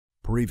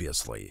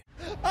previously.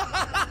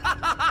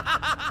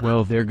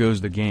 Well, there goes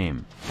the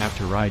game.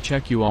 After I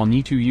check you all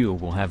need to, you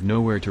will have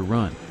nowhere to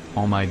run.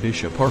 All my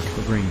bishop are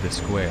covering the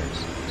squares.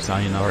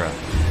 Sayonara.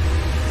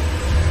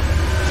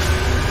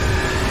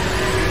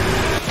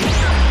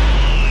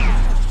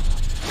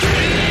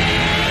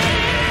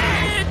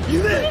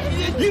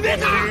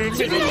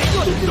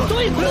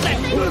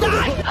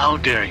 How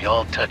dare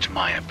y'all touch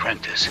my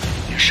apprentice?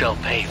 You shall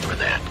pay for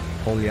that.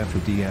 Holy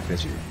FUDF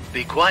is you.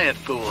 Be quiet,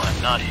 fool,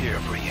 I'm not here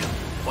for you.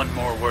 One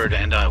more word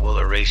and I will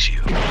erase you.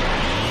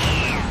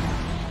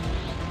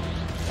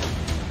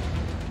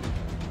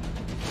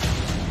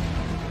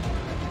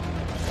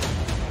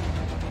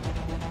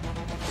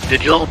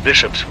 Did y'all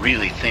bishops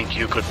really think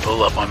you could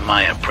pull up on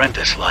my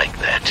apprentice like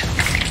that?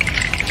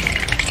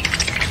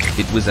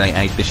 It was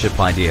a bishop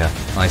idea,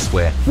 I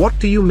swear. What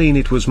do you mean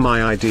it was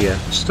my idea?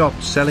 Stop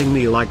selling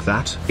me like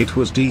that. It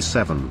was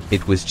D7.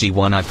 It was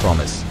G1, I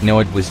promise. No,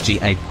 it was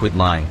G8, quit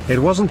lying. It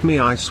wasn't me,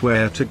 I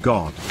swear to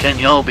God. Can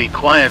y'all be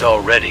quiet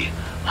already?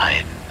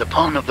 The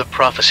pawn of the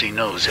prophecy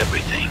knows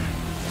everything.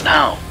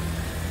 Now,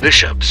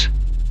 bishops,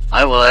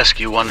 I will ask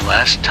you one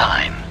last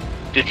time.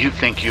 Did you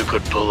think you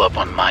could pull up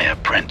on my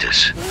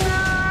apprentice?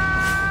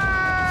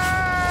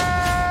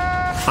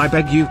 I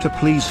beg you to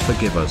please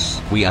forgive us.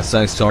 We are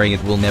so sorry,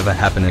 it will never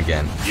happen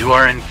again. You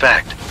are in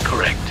fact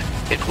correct.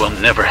 It will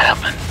never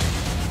happen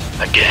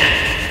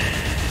again.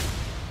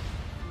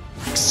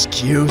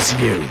 Excuse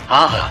you.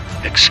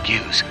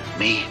 Excuse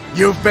me?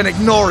 You've been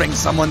ignoring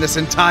someone this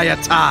entire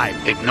time.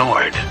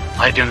 Ignored?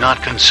 I do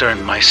not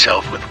concern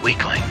myself with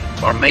weakling.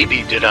 Or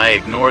maybe did I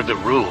ignore the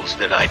rules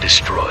that I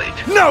destroyed?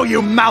 No,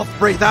 you mouth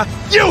breather!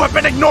 You have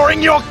been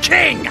ignoring your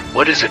king!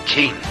 What is a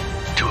king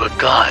to a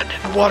god?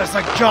 What is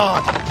a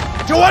god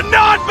to a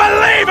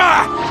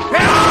non-believer?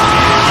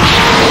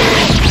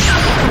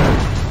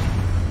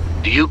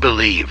 Do you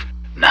believe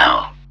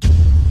now?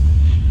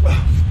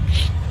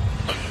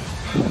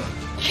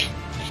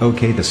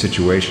 Okay, the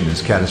situation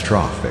is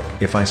catastrophic.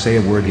 If I say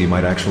a word, he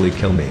might actually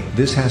kill me.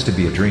 This has to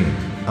be a dream.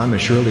 I'ma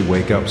surely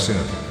wake up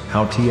soon.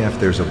 How TF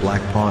there's a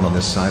black pawn on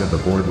this side of the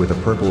board with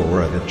a purple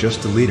aura that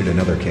just deleted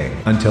another king.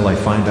 Until I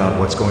find out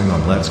what's going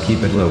on, let's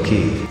keep it low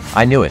key.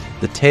 I knew it.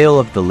 The tale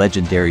of the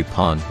legendary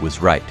pawn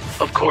was right.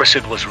 Of course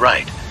it was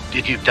right.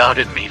 Did you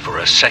doubted me for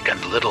a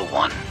second, little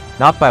one?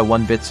 Not by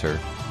one bit, sir.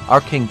 Our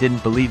king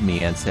didn't believe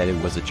me and said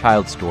it was a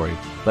child's story,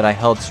 but I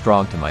held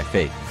strong to my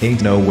faith.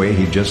 Ain't no way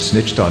he just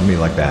snitched on me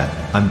like that.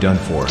 I'm done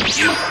for.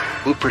 You,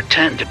 who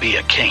pretend to be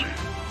a king,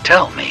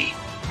 tell me,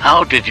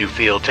 how did you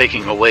feel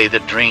taking away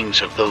the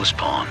dreams of those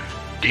pawns?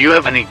 Do you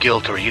have any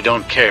guilt or you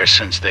don't care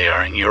since they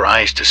are in your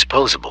eyes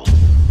disposable?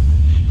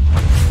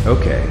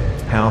 Okay,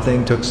 how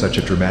thing took such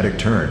a dramatic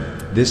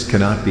turn. This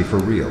cannot be for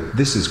real.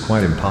 This is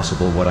quite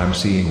impossible what I'm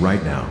seeing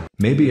right now.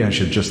 Maybe I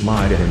should just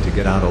lie to him to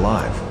get out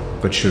alive.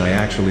 But should I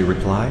actually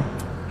reply?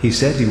 He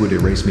said he would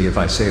erase me if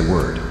I say a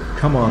word.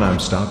 Come on, I'm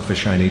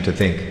stockfish, I need to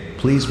think.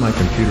 Please my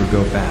computer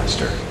go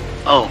faster.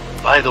 Oh,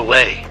 by the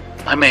way,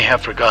 I may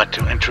have forgot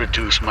to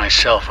introduce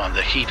myself on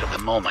the heat of the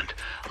moment.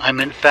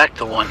 I'm in fact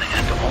the one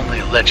and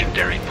only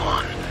legendary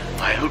pawn,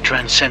 I who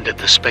transcended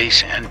the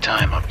space and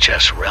time of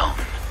chess realm.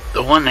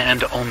 The one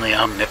and only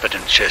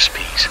omnipotent chess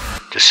piece.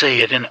 To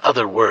say it in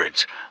other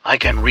words, I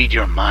can read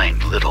your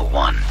mind, little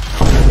one.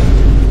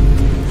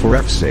 For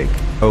F's sake.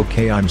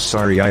 Okay, I'm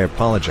sorry, I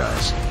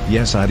apologize.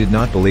 Yes, I did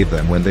not believe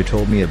them when they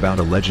told me about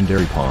a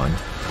legendary pawn,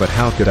 but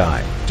how could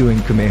I?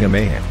 Doing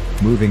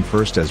Kamehameha, moving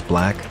first as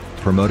black,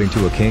 promoting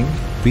to a king,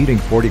 beating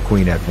 40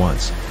 queen at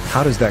once.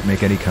 How does that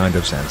make any kind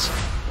of sense?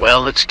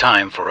 Well, it's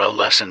time for a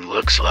lesson,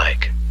 looks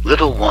like.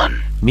 Little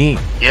one. Me?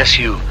 Yes,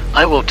 you.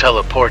 I will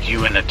teleport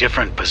you in a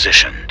different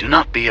position. Do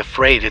not be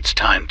afraid, it's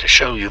time to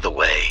show you the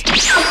way.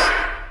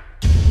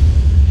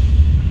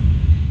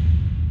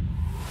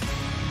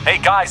 Hey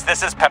guys,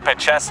 this is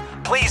PepeChess.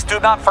 Please do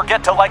not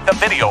forget to like the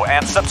video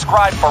and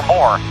subscribe for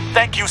more.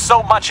 Thank you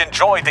so much,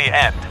 enjoy the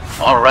end.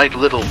 Alright,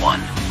 little one.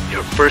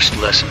 Your first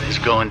lesson is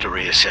going to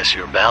reassess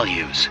your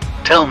values.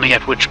 Tell me,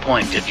 at which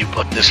point did you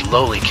put this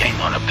lowly king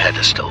on a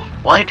pedestal?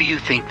 Why do you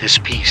think this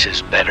piece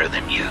is better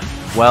than you?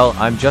 Well,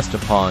 I'm just a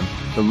pawn,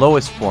 the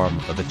lowest form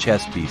of a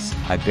chess piece.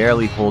 I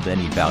barely hold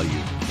any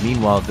value.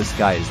 Meanwhile, this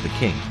guy is the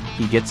king.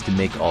 He gets to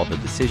make all the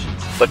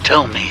decisions. But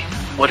tell me,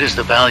 what is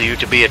the value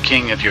to be a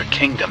king if your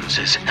kingdoms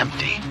is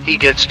empty? He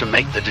gets to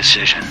make the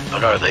decision,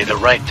 but are they the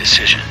right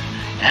decision?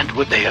 And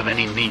would they have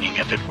any meaning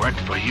if it weren't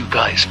for you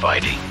guys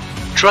fighting?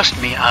 Trust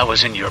me, I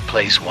was in your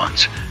place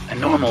once, a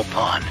normal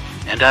pawn,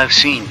 and I've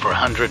seen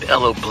 400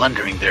 Elo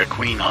blundering their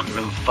queen on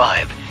move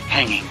 5,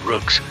 hanging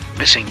rooks,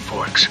 missing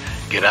forks.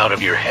 Get out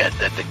of your head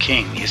that the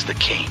king is the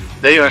king.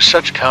 They are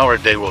such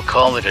coward they will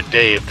call it a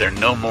day if there's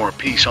no more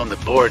peace on the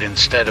board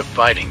instead of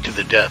fighting to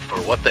the death for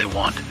what they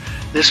want.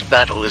 This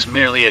battle is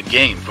merely a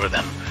game for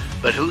them,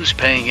 but who's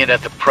paying it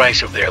at the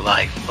price of their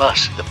life?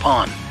 Us, the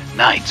pawn,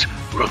 knights,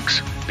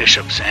 rooks,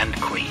 bishops, and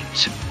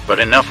queens. But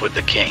enough with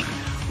the king.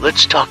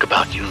 Let's talk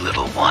about you,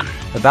 little one.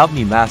 About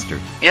me,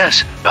 master?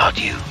 Yes,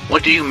 about you.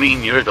 What do you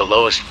mean you're the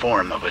lowest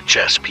form of a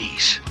chess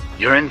piece?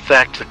 You're in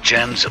fact the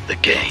gems of the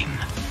game.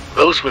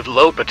 Those with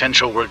low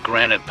potential were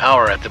granted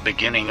power at the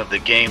beginning of the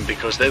game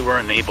because they were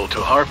unable to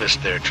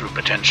harvest their true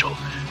potential.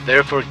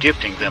 Therefore,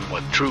 gifting them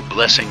with true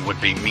blessing would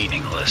be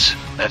meaningless.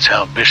 That's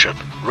how bishop,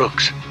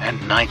 rooks,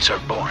 and knights are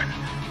born.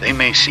 They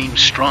may seem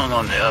strong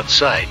on the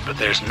outside, but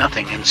there's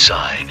nothing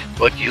inside.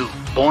 But you,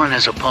 born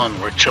as a pawn,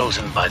 were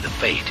chosen by the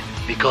fate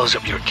because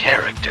of your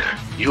character.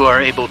 You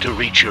are able to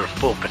reach your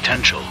full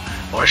potential,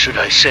 or should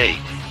I say,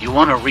 you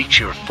want to reach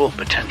your full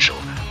potential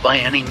by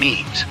any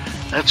means.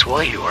 That's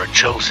why you are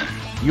chosen.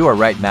 You are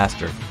right,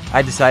 Master.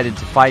 I decided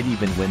to fight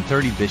even when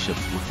 30 bishops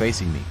were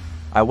facing me.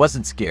 I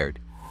wasn't scared.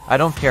 I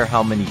don't care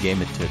how many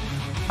games it took.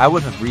 I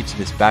would have reached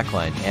this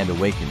backline and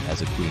awakened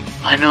as a queen.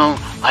 I know,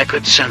 I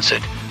could sense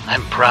it.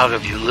 I'm proud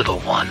of you, little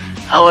one.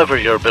 However,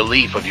 your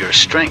belief of your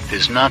strength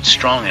is not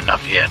strong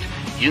enough yet.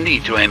 You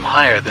need to aim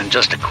higher than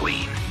just a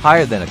queen.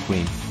 Higher than a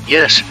queen?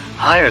 Yes,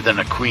 higher than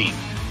a queen.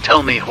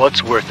 Tell me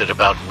what's worth it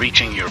about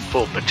reaching your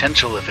full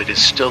potential if it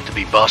is still to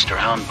be bossed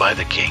around by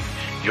the king.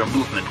 Your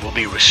movement will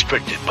be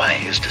restricted by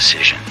his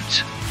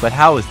decisions. But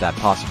how is that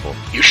possible?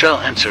 You shall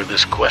answer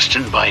this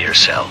question by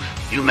yourself.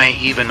 You may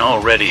even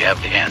already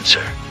have the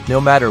answer. No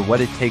matter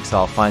what it takes,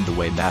 I'll find the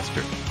way,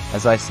 Master.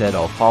 As I said,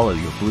 I'll follow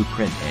your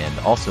blueprint and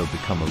also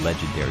become a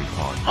legendary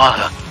pawn.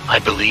 I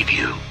believe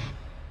you.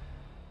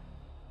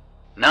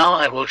 Now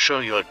I will show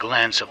you a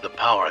glance of the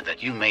power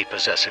that you may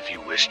possess if you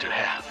wish to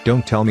have.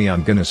 Don't tell me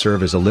I'm gonna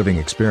serve as a living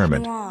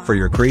experiment for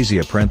your crazy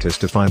apprentice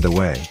to find the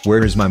way.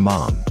 Where is my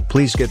mom?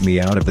 Please get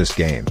me out of this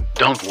game.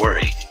 Don't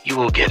worry, you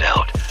will get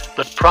out,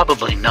 but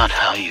probably not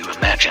how you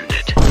imagined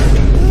it.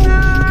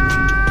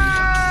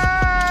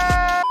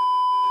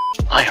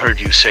 I heard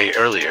you say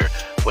earlier,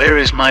 where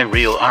is my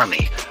real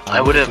army? I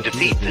would have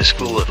defeated this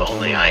fool if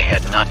only I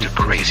had not a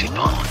crazy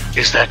pawn.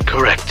 Is that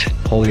correct?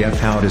 Holy F,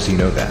 how does he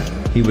know that?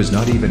 He was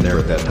not even there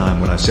at that time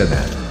when I said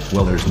that.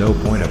 Well, there's no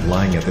point of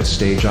lying at this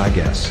stage, I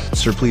guess.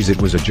 Sir, please, it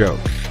was a joke.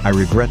 I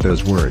regret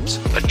those words.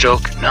 A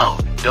joke? No,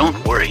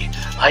 don't worry.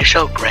 I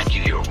shall grant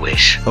you your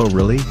wish. Oh,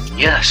 really?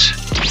 Yes.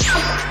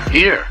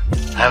 Here,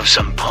 have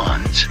some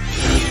pawns.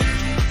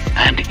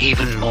 And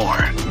even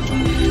more.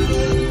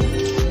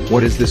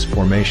 What is this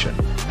formation?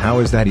 How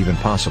is that even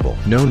possible?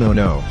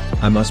 No.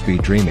 I must be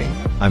dreaming.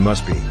 I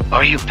must be.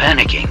 Are you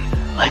panicking?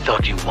 I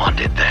thought you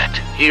wanted that.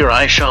 Here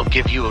I shall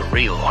give you a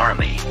real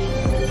army.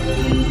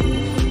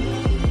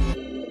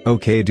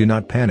 Okay, do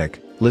not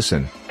panic.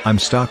 Listen, I'm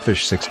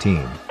Stockfish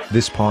 16.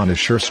 This pawn is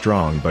sure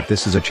strong, but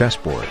this is a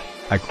chessboard.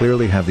 I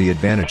clearly have the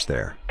advantage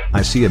there.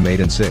 I see a mate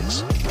in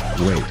 6.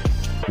 Wait.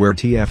 Where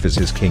TF is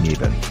his king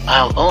even?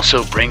 I'll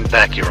also bring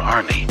back your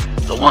army.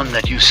 The one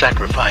that you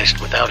sacrificed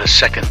without a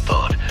second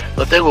thought,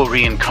 but they will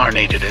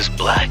reincarnate it as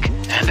black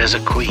and as a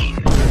queen.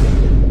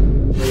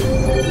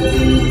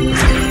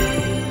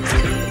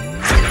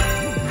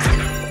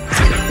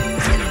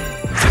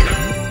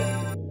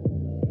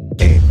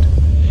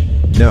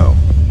 Aimed. No.